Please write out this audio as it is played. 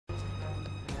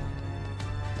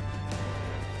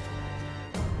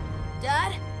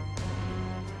Dad?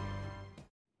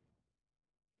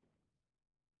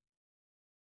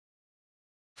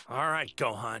 All right,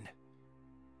 Gohan.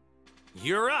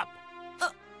 You're up.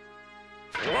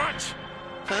 What?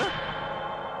 Huh?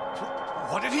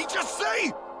 What did he just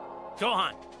say?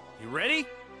 Gohan, you ready?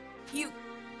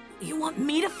 You want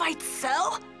me to fight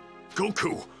Cell?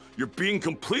 Goku, you're being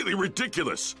completely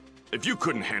ridiculous. If you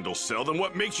couldn't handle Cell, then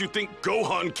what makes you think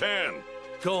Gohan can?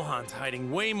 Gohan's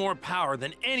hiding way more power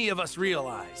than any of us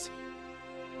realize.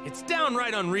 It's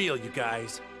downright unreal, you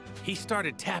guys. He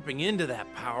started tapping into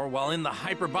that power while in the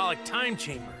hyperbolic time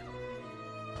chamber.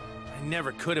 I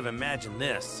never could have imagined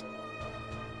this.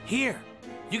 Here,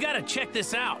 you gotta check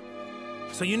this out.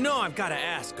 So you know I've gotta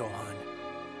ask, Gohan.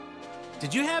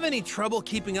 Did you have any trouble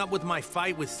keeping up with my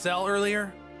fight with Cell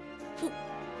earlier?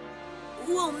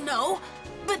 Well, no,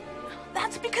 but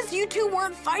that's because you two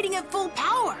weren't fighting at full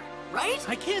power, right?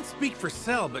 I can't speak for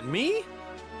Cell, but me?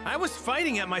 I was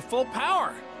fighting at my full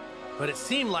power. But it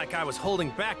seemed like I was holding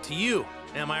back to you.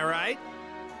 Am I right?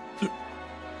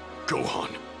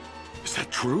 Gohan, is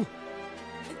that true?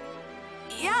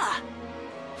 Yeah.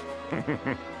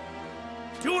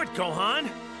 Do it, Gohan!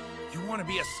 You want to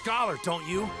be a scholar, don't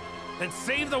you? Then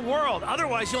save the world,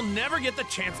 otherwise you'll never get the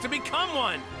chance to become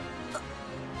one!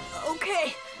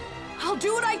 Okay, I'll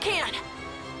do what I can.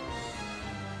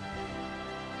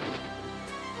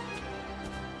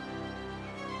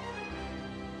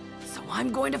 So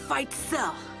I'm going to fight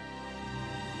Cell.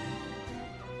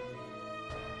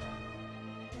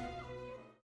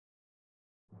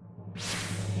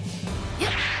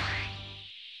 Yep.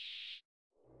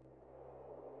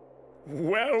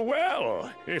 Well,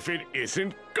 well, if it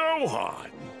isn't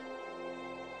Gohan.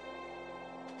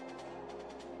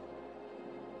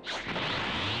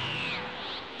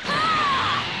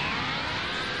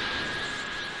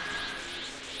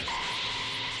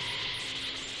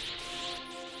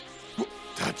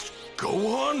 That's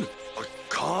Gohan? A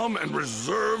calm and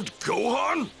reserved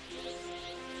Gohan?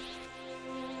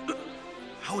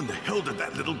 How in the hell did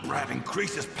that little brat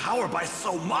increase his power by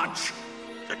so much?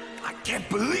 I can't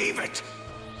believe it!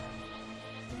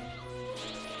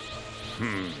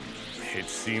 It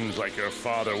seems like your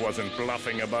father wasn't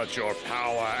bluffing about your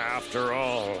power after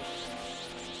all.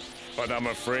 But I'm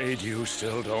afraid you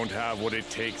still don't have what it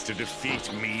takes to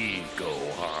defeat me,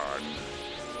 Gohan.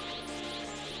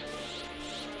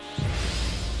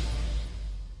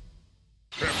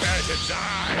 Prepare to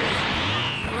die!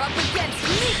 You're up against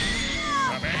me!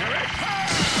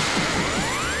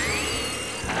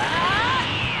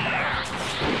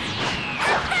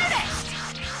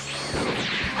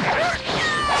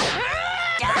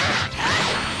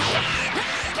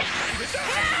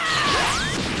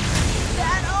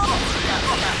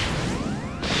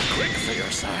 Quick for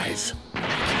your size.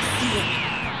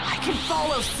 I can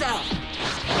follow Cell.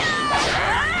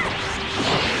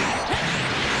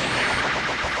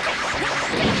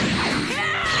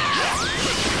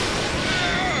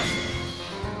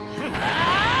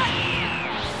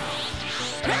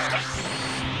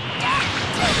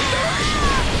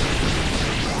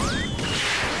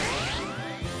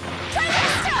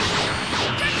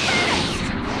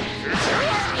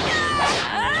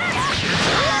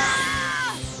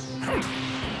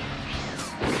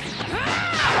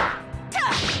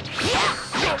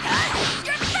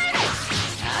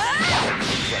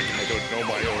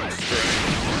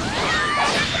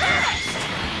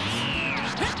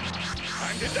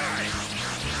 Time to die!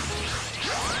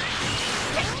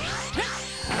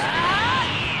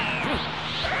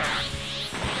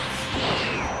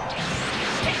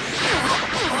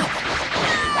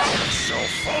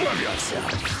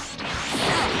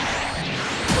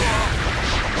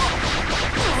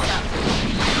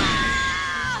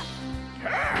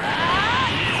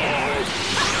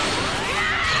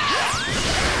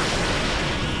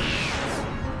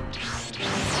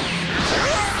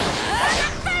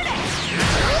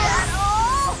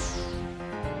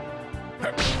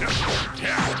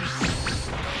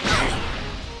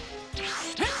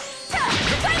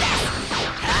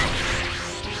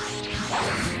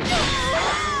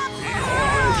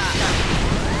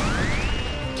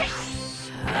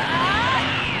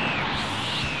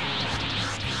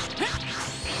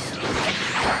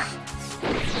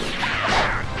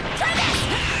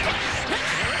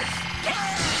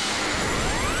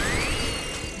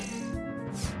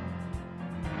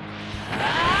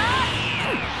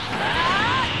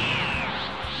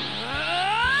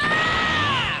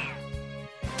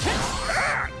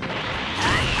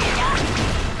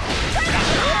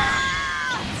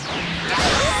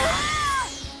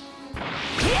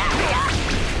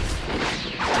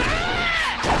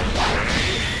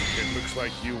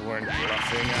 you weren't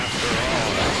bluffing after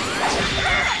all.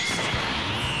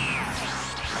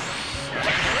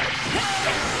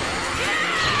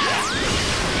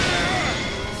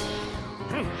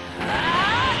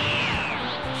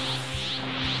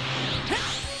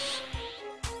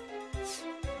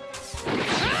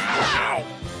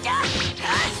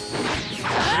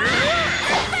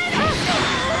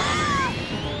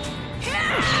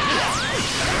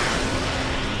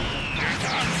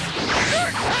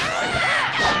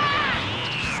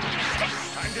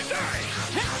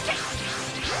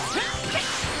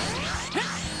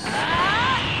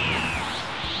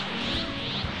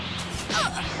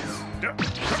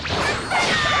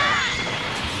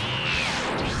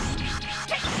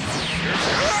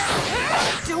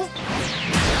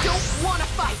 Don't want to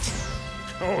fight.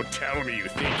 Oh, tell me you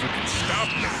think you can stop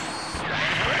me.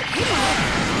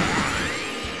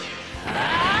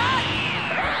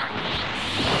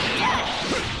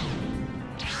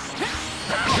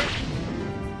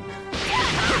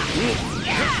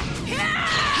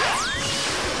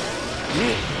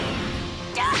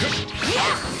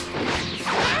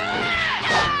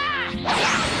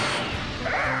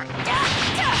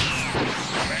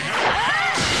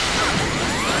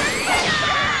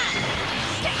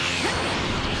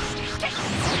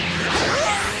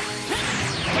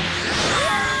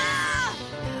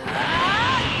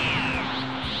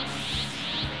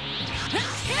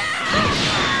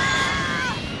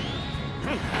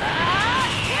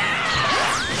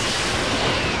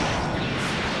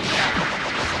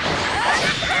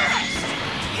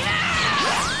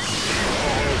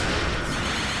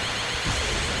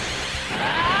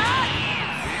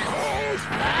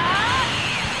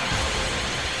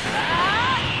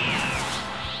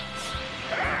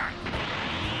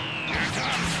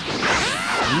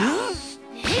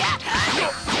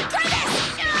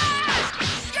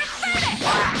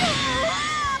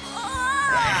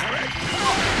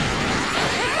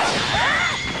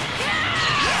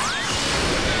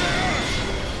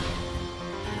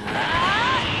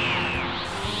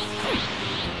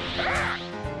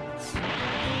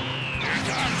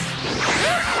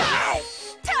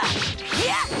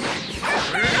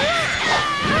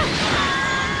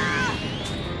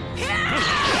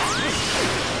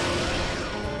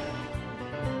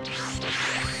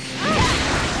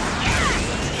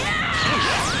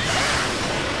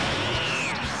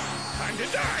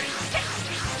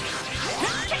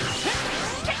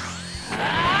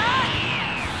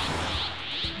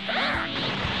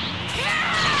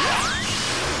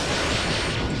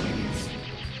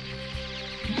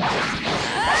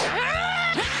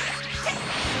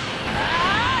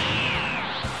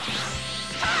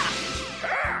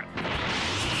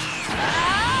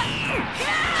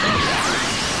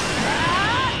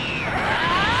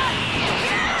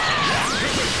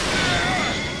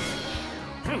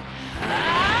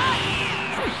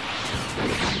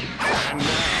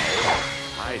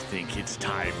 It's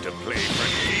time to play for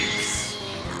keeps.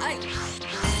 I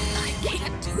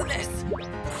can't do this.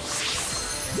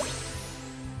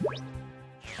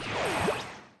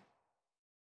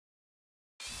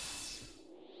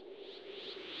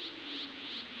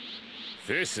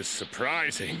 This is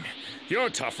surprising. You're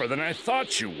tougher than I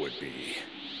thought you would be.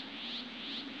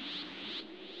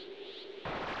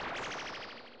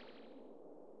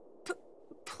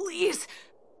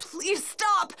 Please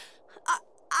stop.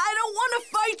 I don't want to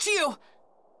fight you!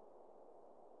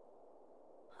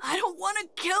 I don't want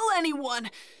to kill anyone!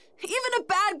 Even a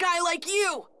bad guy like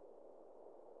you!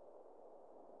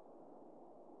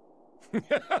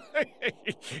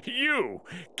 You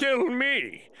kill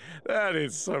me? That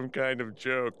is some kind of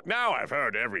joke. Now I've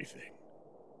heard everything.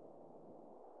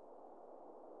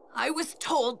 I was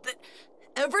told that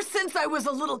ever since I was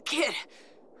a little kid,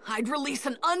 I'd release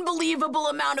an unbelievable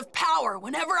amount of power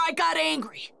whenever I got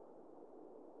angry.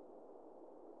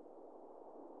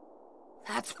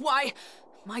 That's why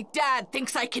my dad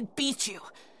thinks I can beat you.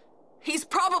 He's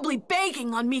probably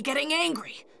banking on me getting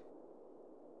angry.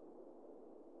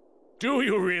 Do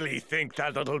you really think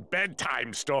that little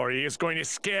bedtime story is going to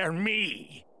scare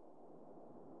me?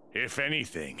 If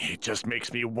anything, it just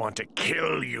makes me want to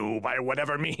kill you by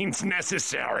whatever means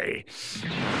necessary.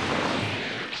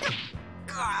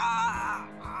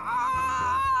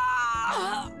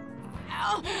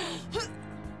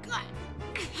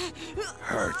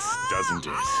 Hurts, doesn't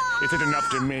it? Is it enough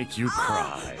to make you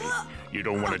cry? You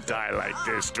don't want to die like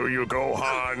this, do you,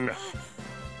 Gohan?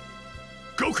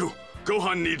 Goku!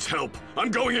 Gohan needs help.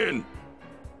 I'm going in!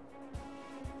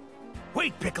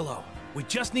 Wait, Piccolo. We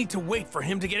just need to wait for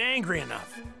him to get angry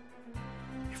enough.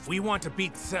 If we want to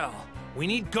beat Cell, we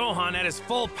need Gohan at his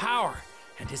full power.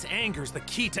 And his anger's the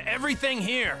key to everything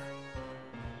here.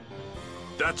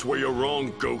 That's where you're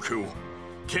wrong, Goku.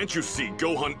 Can't you see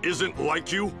Gohan isn't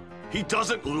like you? He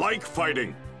doesn't like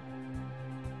fighting.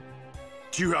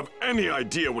 Do you have any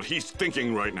idea what he's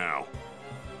thinking right now?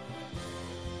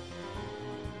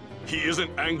 He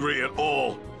isn't angry at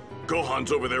all.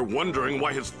 Gohan's over there wondering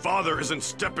why his father isn't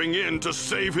stepping in to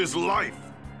save his life.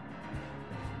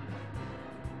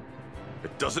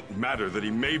 It doesn't matter that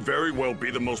he may very well be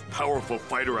the most powerful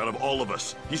fighter out of all of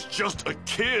us. He's just a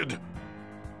kid.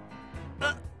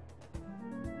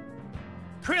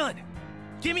 Krillin,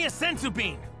 give me a sensu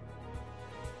bean.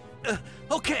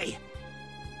 Okay.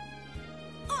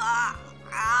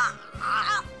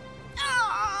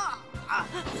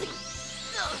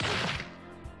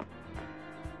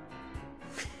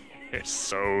 It's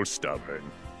so stubborn.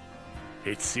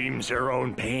 It seems your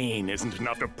own pain isn't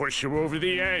enough to push you over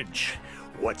the edge.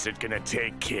 What's it gonna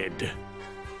take, kid?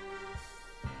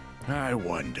 I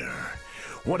wonder,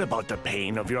 what about the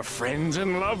pain of your friends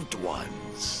and loved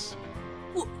ones?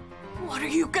 What are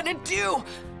you gonna do?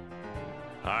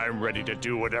 I'm ready to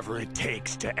do whatever it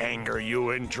takes to anger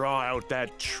you and draw out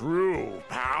that true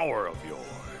power of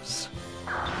yours.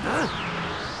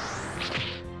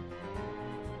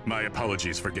 My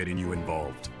apologies for getting you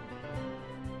involved.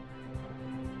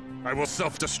 I will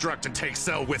self-destruct and take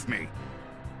Cell with me.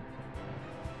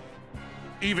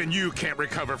 Even you can't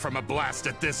recover from a blast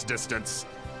at this distance.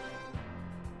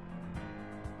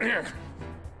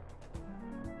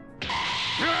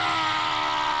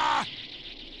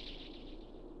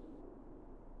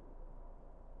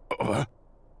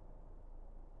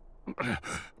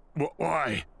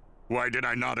 Why? Why did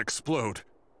I not explode?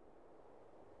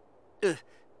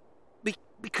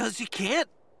 Because you can't,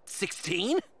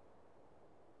 16?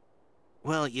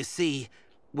 Well, you see,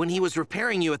 when he was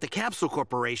repairing you at the Capsule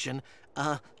Corporation,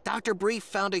 Dr. Brief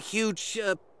found a huge,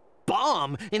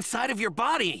 bomb inside of your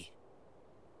body.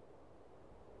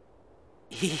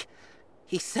 He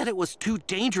said it was too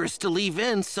dangerous to leave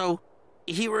in, so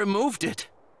he removed it.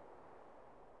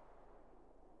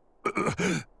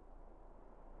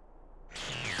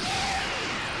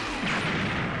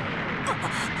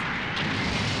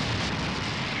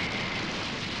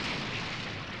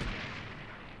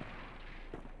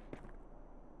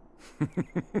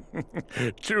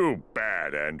 Too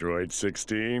bad, Android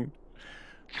 16.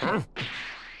 Huh?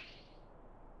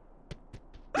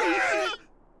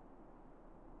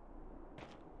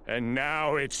 And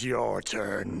now it's your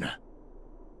turn.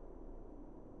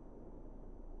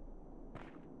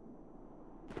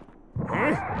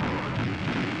 Huh?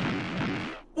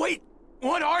 Wait,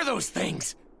 what are those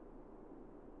things?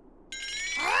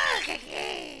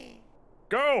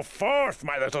 Go forth,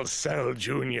 my little Cell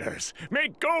Juniors.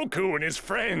 Make Goku and his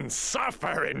friends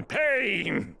suffer in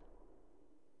pain.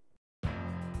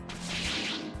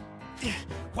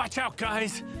 Watch out,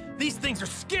 guys. These things are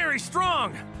scary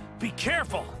strong. Be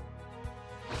careful.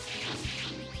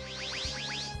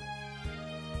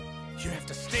 You have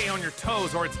to stay on your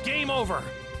toes or it's game over.